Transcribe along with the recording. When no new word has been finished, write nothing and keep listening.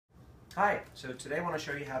Hi, so today I want to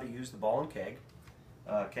show you how to use the Ball and Keg,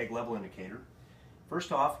 keg level indicator.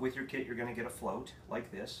 First off, with your kit you're going to get a float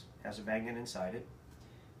like this, has a magnet inside it.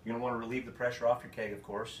 You're going to want to relieve the pressure off your keg, of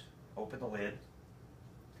course. Open the lid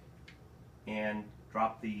and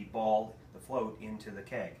drop the ball, the float, into the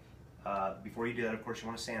keg. Before you do that, of course, you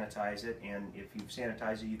want to sanitize it, and if you've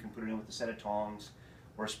sanitized it, you can put it in with a set of tongs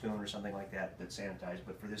or a spoon or something like that that's sanitized,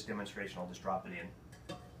 but for this demonstration I'll just drop it in.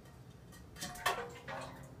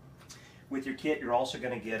 With your kit, you're also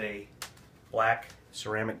going to get a black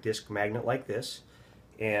ceramic disc magnet like this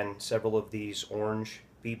and several of these orange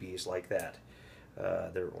BBs like that.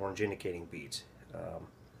 They're orange indicating beads.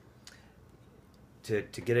 To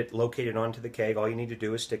get it located onto the keg, all you need to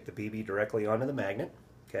do is stick the BB directly onto the magnet.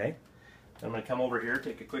 Okay. I'm going to come over here,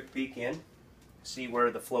 take a quick peek in, see where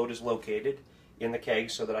the float is located in the keg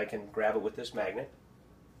so that I can grab it with this magnet.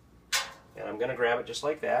 And I'm going to grab it just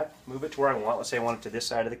like that, move it to where I want. Let's say I want it to this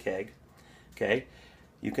side of the keg. Okay,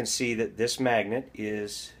 you can see that this magnet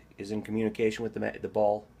is in communication with the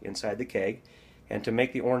ball inside the keg, and to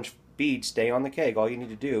make the orange bead stay on the keg, all you need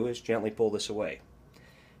to do is gently pull this away.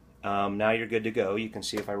 Now you're good to go. You can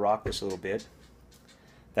see if I rock this a little bit,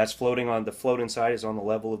 that's floating on, the float inside is on the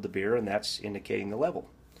level of the beer, and that's indicating the level.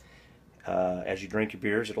 As you drink your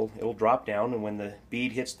beers, it'll drop down, and when the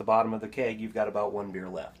bead hits the bottom of the keg, you've got about one beer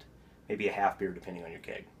left, maybe a half beer depending on your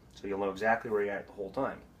keg. So you'll know exactly where you're at the whole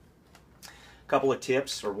time. Couple of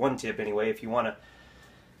tips, or one tip anyway, if you want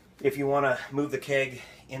to move the keg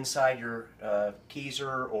inside your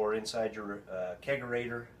teaser or inside your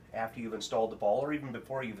kegerator after you've installed the ball, or even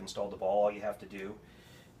before you've installed the ball, all you have to do,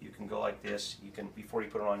 you can go like this. You can, before you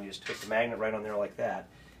put it on, you just put the magnet right on there like that,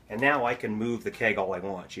 and now I can move the keg all I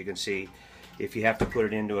want. You can see if you have to put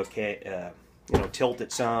it into a keg, tilt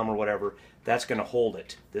it some or whatever, that's going to hold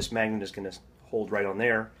it. This magnet is going to hold right on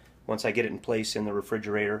there. Once I get it in place in the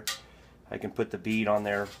refrigerator, I can put the bead on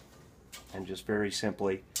there and just very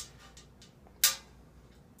simply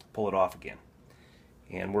pull it off again.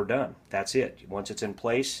 And we're done. That's it. Once it's in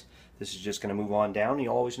place, this is just going to move on down, and you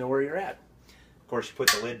always know where you're at. Of course, you put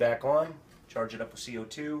the lid back on, charge it up with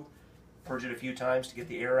CO2, purge it a few times to get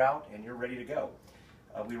the air out, and you're ready to go.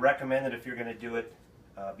 We recommend that if you're going to do it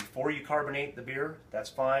before you carbonate the beer, that's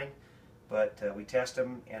fine, but we test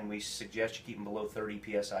them and we suggest you keep them below 30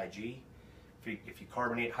 psig. If you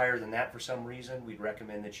carbonate higher than that for some reason, we'd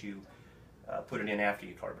recommend that you put it in after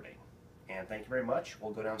you carbonate. And thank you very much.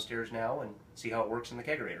 We'll go downstairs now and see how it works in the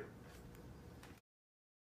kegerator.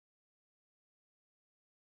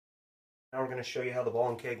 Now we're going to show you how the Ball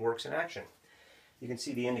and Keg works in action. You can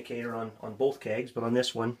see the indicator on both kegs, but on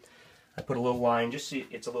this one I put a little line just so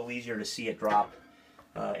it's a little easier to see it drop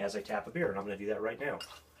as I tap a beer, and I'm going to do that right now.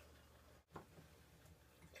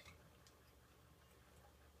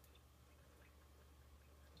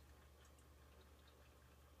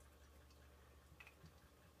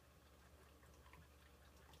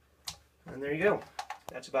 And there you go.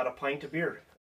 That's about a pint of beer.